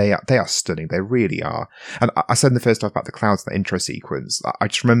 they are stunning. They really are. And I said in the first half about the clouds, that intro sequence. I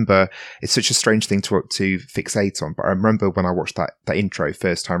just remember it's such a strange thing to fixate on, but I remember when I watched that intro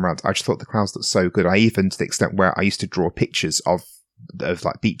first time around, I just thought the clouds looked so good. I even, to the extent where I used to draw pictures of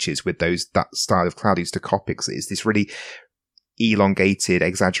like beaches with that style of cloud I used to copy, because it's this really elongated,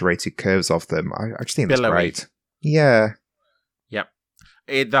 exaggerated curves of them. I just think that's great. Yeah.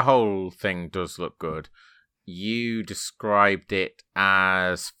 The whole thing does look good. You described it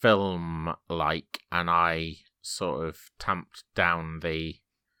as film-like, and I sort of tamped down the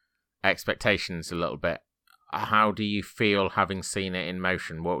expectations a little bit. How do you feel having seen it in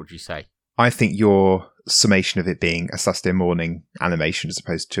motion? What would you say? I think your summation of it being a Saturday morning animation as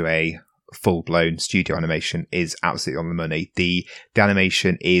opposed to a full-blown studio animation is absolutely on the money. The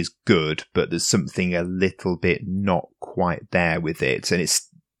animation is good, but there's something a little bit not quite there with it, and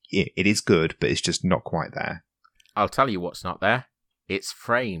it is good, but it's just not quite there. I'll tell you what's not there. It's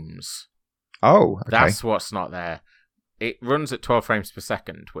frames. Oh, okay. That's what's not there. It runs at 12 frames per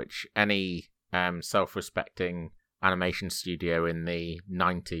second, which any self-respecting animation studio in the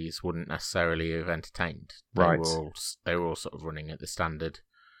 90s wouldn't necessarily have entertained. Right. They were all sort of running at the standard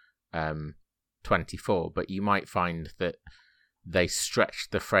 24, but you might find that they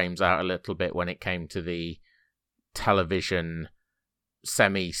stretched the frames out a little bit when it came to the television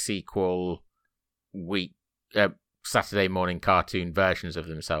semi-sequel Saturday morning cartoon versions of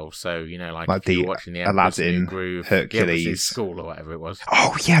themselves. So, like if you were watching the Aladdin, Groove, Hercules School or whatever it was.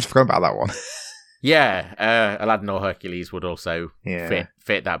 Oh yeah, I forgot about that one. Yeah, Aladdin or Hercules would also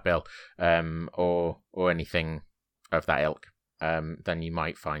fit that bill, or anything of that ilk. Then you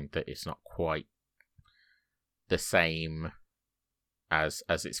might find that it's not quite the same as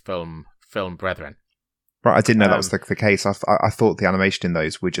its film brethren. Right, I didn't know that was the case. I thought the animation in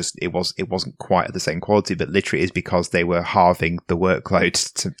those were just it wasn't quite at the same quality, but literally is because they were halving the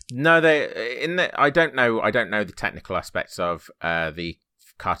workload. No, I don't know the technical aspects of the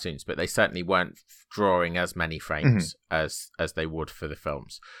cartoons, but they certainly weren't drawing as many frames as they would for the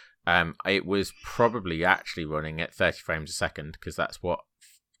films. It was probably actually running at 30 frames a second because that's what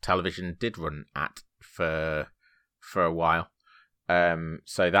television did run at for a while.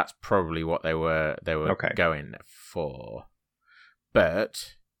 So that's probably what they were going for,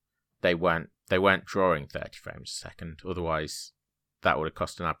 but they weren't drawing 30 frames a second. Otherwise, that would have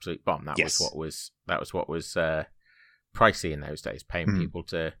cost an absolute bomb. That was what was pricey in those days, paying people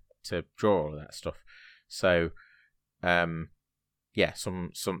to draw all that stuff. So, something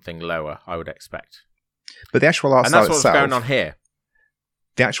lower, I would expect. But the actual art style itself, and that's what's going on here.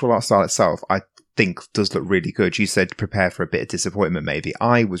 The actual art style itself, I think, does look really good. You said prepare for a bit of disappointment, maybe.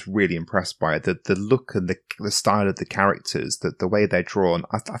 I was really impressed by it. The look and the style of the characters, the way they're drawn.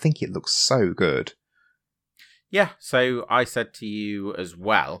 I think it looks so good. Yeah, so I said to you as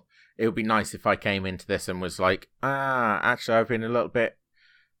well, it would be nice if I came into this and was like, actually, I've been a little bit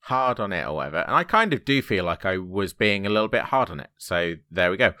hard on it or whatever. And I kind of do feel like I was being a little bit hard on it. So there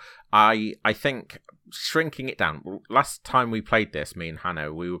we go. I think shrinking it down. Last time we played this, me and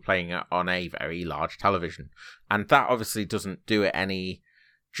Hanno, we were playing it on a very large television. And that obviously doesn't do it any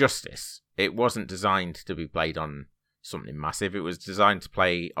justice. It wasn't designed to be played on something massive. It was designed to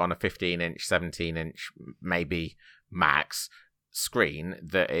play on a 15-inch, 17-inch, maybe max screen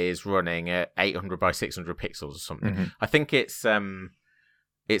that is running at 800 by 600 pixels or something. I think it's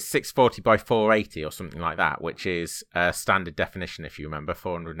 640 by 480 or something like that, which is standard definition, if you remember,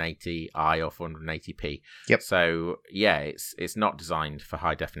 480i or 480p. Yep. So yeah, it's not designed for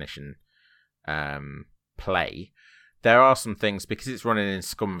high definition play. There are some things, because it's running in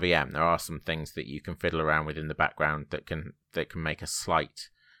ScumVM, there are some things that you can fiddle around with in the background that can make a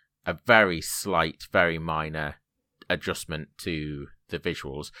very slight, very minor adjustment to the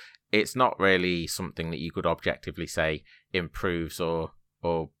visuals. It's not really something that you could objectively say improves or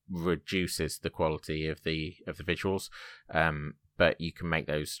reduces the quality of the visuals, but you can make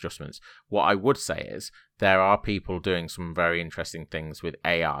those adjustments. What I would say is there are people doing some very interesting things with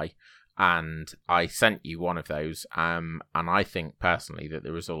AI, and I sent you one of those, and I think personally that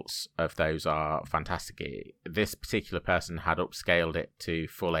the results of those are fantastic. This particular person had upscaled it to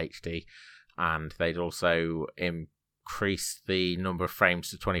full HD, and they'd also increased the number of frames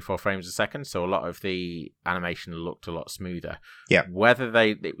to 24 frames a second, so a lot of the animation looked a lot smoother. Yeah. Whether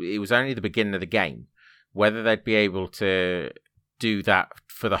it was only the beginning of the game, whether they'd be able to do that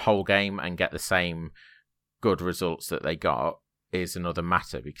for the whole game and get the same good results that they got is another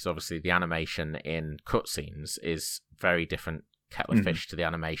matter, because obviously the animation in cutscenes is very different kettle of fish to the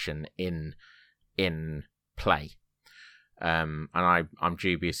animation in play. And I'm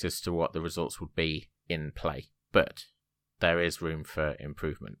dubious as to what the results would be in play, but there is room for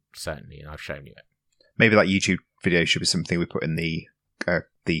improvement, certainly, and I've shown you it. Maybe that YouTube video should be something we put in the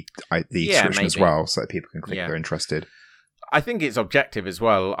description as well, so that people can click if they're interested. I think it's objective as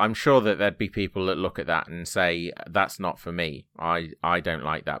well. I'm sure that there'd be people that look at that and say, that's not for me. I don't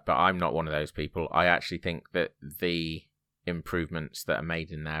like that, but I'm not one of those people. I actually think that the improvements that are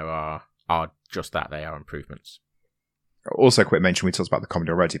made in there are just that. They are improvements. Also, a quick mention, we talked about the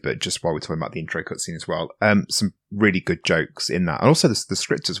comedy already, but just while we're talking about the intro cutscene as well, some really good jokes in that. And also the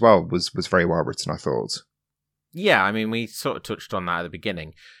script as well was very well written, I thought. Yeah, I mean, we sort of touched on that at the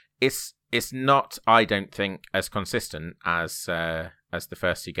beginning. It's not, I don't think, as consistent as the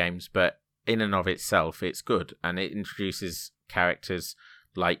first two games, but in and of itself, it's good. And it introduces characters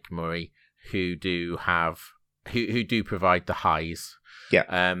like Murray who do provide the highs. Yeah.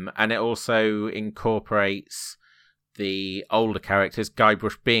 And it also incorporates the older characters,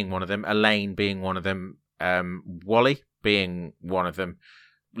 Guybrush being one of them, Elaine being one of them, Wally being one of them,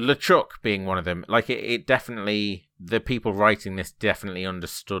 LeChuck being one of them, like it definitely, the people writing this definitely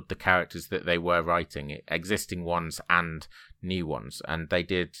understood the characters that they were writing, existing ones and new ones, and they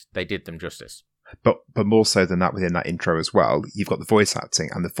did them justice. But more so than that, within that intro as well, you've got the voice acting,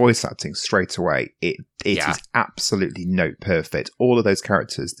 and the voice acting straight away, it is absolutely note perfect. All of those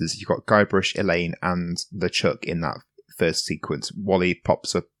characters, you've got Guybrush, Elaine, and LeChuck in that first sequence. Wally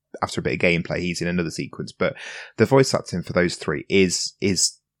pops up after a bit of gameplay; he's in another sequence. But the voice acting for those three is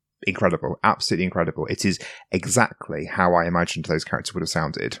incredible, absolutely incredible. It is exactly how I imagined those characters would have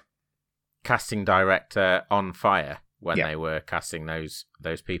sounded. Casting director on fire when they were casting those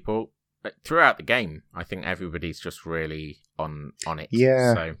people. But throughout the game, I think everybody's just really on it.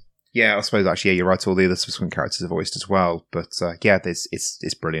 Yeah. So. Yeah, I suppose actually, you're right. All the other subsequent characters are voiced as well. But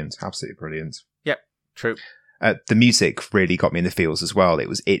it's brilliant, absolutely brilliant. Yep, true. The music really got me in the feels as well.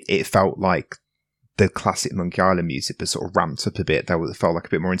 It felt like the classic Monkey Island music, but sort of ramped up a bit. There felt like a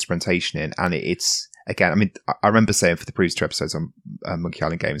bit more instrumentation in, and it's again. I mean, I remember saying for the previous 2 episodes on Monkey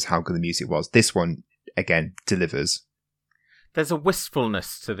Island games how good the music was. This one again delivers. There's a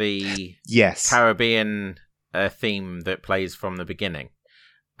wistfulness to the Caribbean theme that plays from the beginning.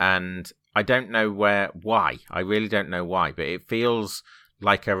 And I don't know why. I really don't know why, but it feels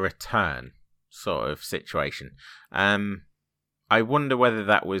like a return sort of situation. I wonder whether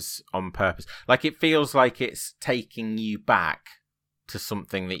that was on purpose. Like, it feels like it's taking you back to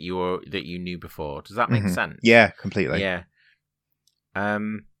something that you knew before. Does that make sense? Yeah, completely. Yeah.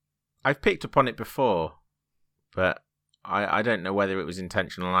 I've picked up on it before, but I don't know whether it was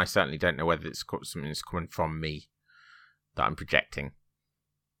intentional, and I certainly don't know whether it's something that's coming from me that I'm projecting.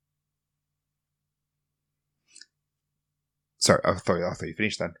 Sorry, I thought you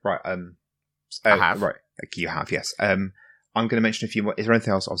finished then. Right. I have. Right. You have, yes. I'm going to mention a few more. Is there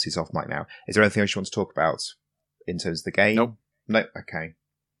anything else? Obviously, it's off mic now. Is there anything else you want to talk about in terms of the game? Nope. No? Okay.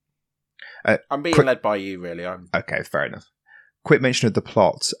 I'm being led by you, really. Okay, fair enough. Quick mention of the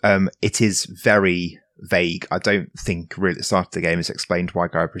plot. It is very vague. I don't think really at the start of the game it's explained why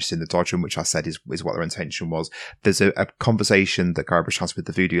Guybrush is in the Dodge Room, which I said is what their intention was. There's a conversation that Guybrush has with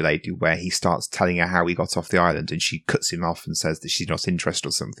the voodoo lady where he starts telling her how he got off the island, and she cuts him off and says that she's not interested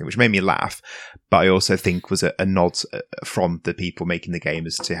or something, which made me laugh, but I also think was a nod from the people making the game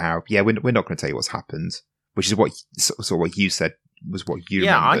as to how, we're not going to tell you what's happened, which is what what you said was what you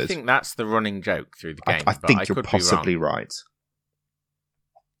remembered. I think that's the running joke through the game. I think you're possibly right.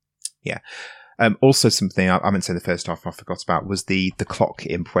 Yeah. Also, something I meant to say the first half I forgot about was the clock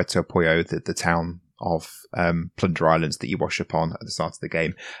in Puerto Pollo, the town of Plunder Islands that you wash up on at the start of the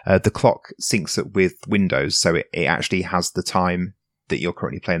game. The clock syncs up with Windows, so it actually has the time that you're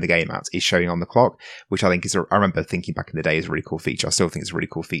currently playing the game at is showing on the clock, which I think I remember thinking back in the day is a really cool feature. I still think it's a really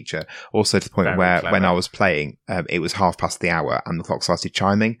cool feature. Also to the point where clever. When I was playing, it was 1:30 and the clock started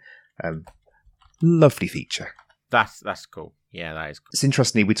chiming. Lovely feature. That's cool. Yeah, that is cool. It's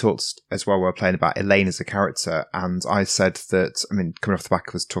interesting, we talked as well, we were playing about Elaine as a character, and I said that, coming off the back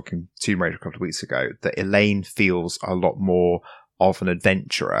of us talking Tomb Raider a couple of weeks ago, that Elaine feels a lot more of an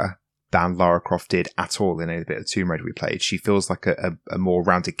adventurer than Lara Croft did at all in any bit of Tomb Raider we played. She feels like a more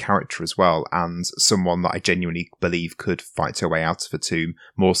rounded character as well, and someone that I genuinely believe could fight her way out of a tomb,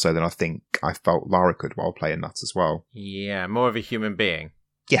 more so than I think I felt Lara could while playing that as well. Yeah, more of a human being.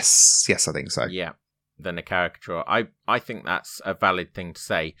 Yes, I think so. Yeah. Than a caricature. I think that's a valid thing to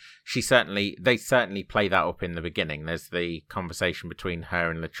say. They certainly play that up in the beginning. There's the conversation between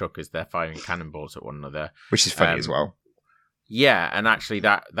her and LeChuck as they're firing cannonballs at one another, which is funny as well. Yeah, and actually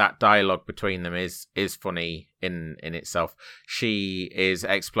that dialogue between them is funny in itself. She is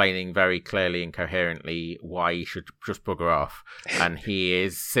explaining very clearly and coherently why he should just bugger off, and he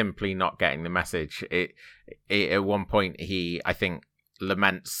is simply not getting the message. At one point he, I think,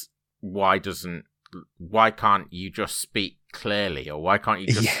 laments why can't you just speak clearly, or why can't you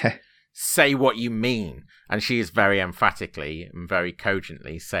just say what you mean? And she is very emphatically and very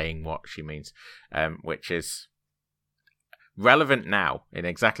cogently saying what she means, which is relevant now in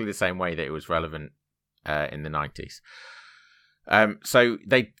exactly the same way that it was relevant in the 90s. So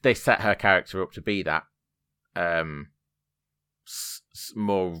they set her character up to be that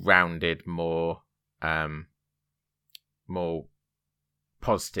more rounded, more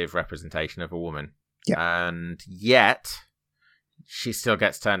positive representation of a woman. Yeah. And yet she still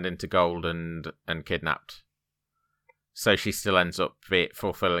gets turned into gold and kidnapped. So she still ends up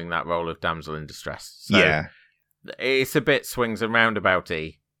fulfilling that role of damsel in distress. So yeah. It's a bit swings and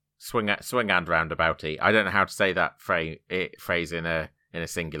roundabouty. Swing and roundabouty. I don't know how to say that phrase in a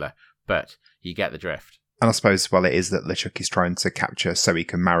singular, but you get the drift. And I suppose, well, it is that LeChuck is trying to capture so he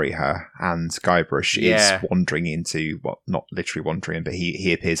can marry her, and Guybrush Yeah. is wandering into, well, not literally wandering, but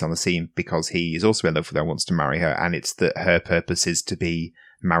he appears on the scene because he is also in love with her and wants to marry her, and it's that her purpose is to be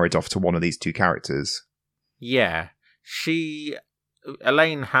married off to one of these two characters. Yeah.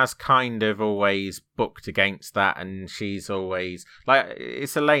 Elaine has kind of always booked against that, and she's always... Like,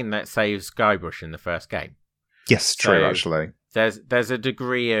 it's Elaine that saves Guybrush in the first game. Yes, true, So- actually. There's a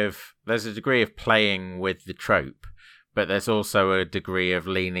degree of playing with the trope, but there's also a degree of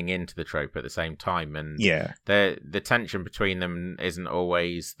leaning into the trope at the same time, and Yeah. the tension between them isn't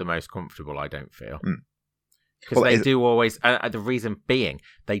always the most comfortable, I don't feel. Mm. Because Well, they do always, the reason being,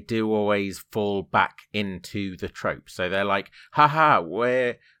 they do always fall back into the trope. So they're like, haha,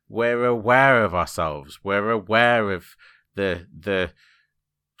 we're aware of ourselves. We're aware of the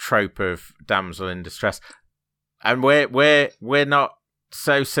trope of damsel in distress. And we're not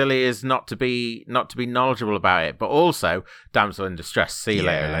so silly as not to be knowledgeable about it, but also damsel in distress. See you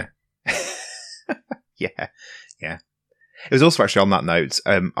later. Yeah. It was also actually on that note,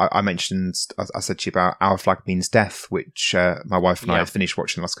 I mentioned, I said to you about Our Flag Means Death, which my wife and I Yeah. have finished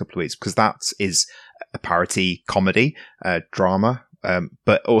watching the last couple of weeks, because that is a parody comedy, drama,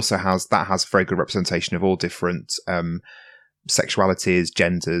 but also has very good representation of all different sexualities,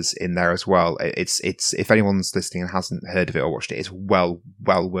 genders in there as well. It's if anyone's listening and hasn't heard of it or watched it, it's well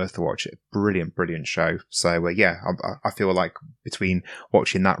worth a watch. Brilliant show. So I feel like between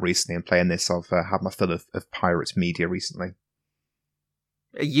watching that recently and playing this, I've had my fill of Pirates media recently.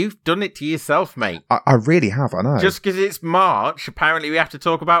 You've done it to yourself, mate. I really have, I know. Just because it's March, apparently we have to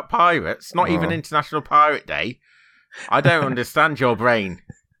talk about pirates. Not even International Pirate Day. I don't understand your brain.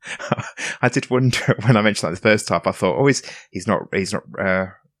 I did wonder when I mentioned that the first time. I thought, he's not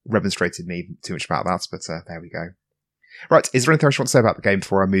remonstrated me too much about that, but there we go. Right, is there anything else you want to say about the game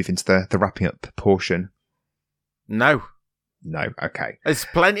before I move into the wrapping up portion? No. Okay. There's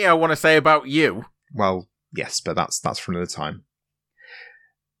plenty I want to say about you. Well, yes, but that's for another time.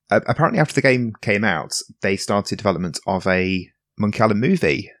 Apparently, after the game came out, they started development of a Monkey Island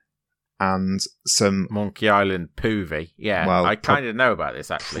movie. And some Monkey Island Poovy. Yeah, well, I kind of know about this,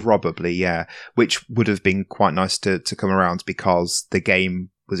 actually. Probably, yeah. Which would have been quite nice to come around, because the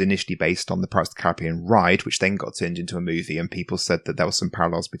game was initially based on the Pirates of the Caribbean ride, which then got turned into a movie, and people said that there were some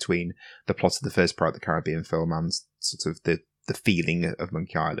parallels between the plot of the first Pirates of the Caribbean film and sort of the feeling of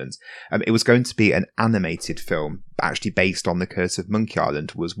Monkey Island. It was going to be an animated film, actually based on the Curse of Monkey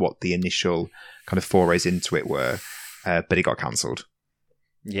Island, was what the initial kind of forays into it were, but it got cancelled.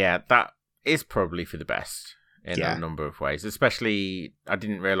 Yeah, that is probably for the best in Yeah. a number of ways. Especially, I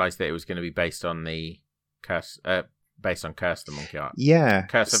didn't realise that it was going to be based on the Curse of the Monkey Island. Yeah.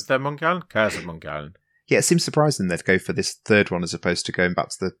 Curse of the Monkey Island? Curse of Monkey Island. Yeah, it seems surprising they'd go for this third one as opposed to going back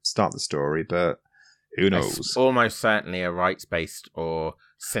to the start of the story, but who knows? It's almost certainly a rights-based or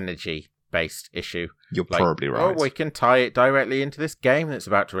synergy-based issue. You're probably right. Oh, we can tie it directly into this game that's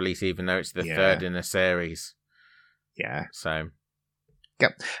about to release, even though it's the third in a series. Yeah. So...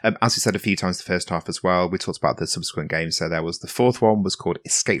 Yep. As we said a few times the first half as well, we talked about the subsequent games. So there was the fourth one was called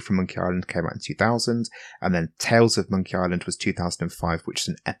Escape from Monkey Island, came out in 2000. And then Tales of Monkey Island was 2005, which is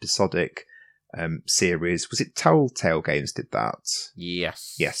an episodic series. Was it Telltale Games did that?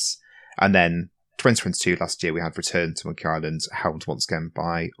 Yes. Yes. And then 2022, last year, we had Return to Monkey Island, helmed once again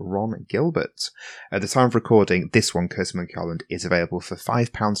by Ron Gilbert. At the time of recording, this one, Curse of Monkey Island, is available for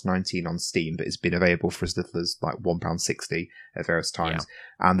 £5.19 on Steam, but it's been available for as little as like £1.60 at various times.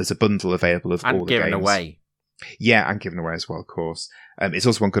 Yeah. And there's a bundle available of all the games. And given away. Yeah, and given away as well, of course. It's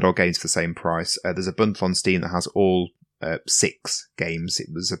also on Good Old Games for the same price. There's a bundle on Steam that has all 6 games. It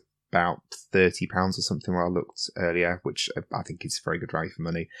was about £30 or something where I looked earlier, which I think is very good value for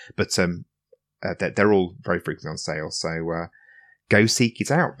money. But they're all very frequently on sale, so go seek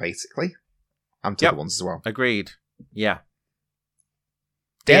it out, basically. And other ones as well. Agreed. Yeah.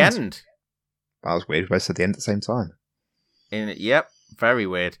 The end. That was weird. We both said the end at the same time. Yep, very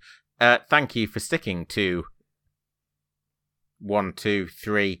weird. Thank you for sticking to 1, 2,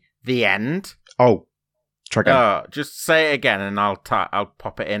 3, the end. Oh, try again. Just say it again and I'll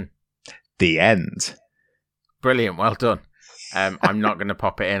pop it in. The end. Brilliant, well done. I'm not going to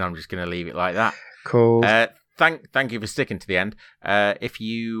pop it in. I'm just going to leave it like that. Cool. Thank you for sticking to the end. If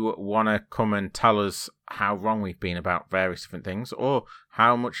you want to come and tell us how wrong we've been about various different things, or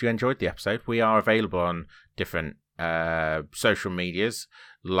how much you enjoyed the episode, we are available on different social medias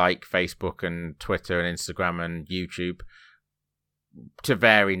like Facebook and Twitter and Instagram and YouTube, to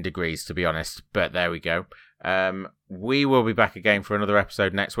varying degrees, to be honest. But there we go. We will be back again for another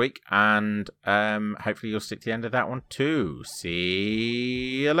episode next week, and hopefully you'll stick to the end of that one too.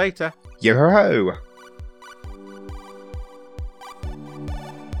 See you later. Yo ho ho!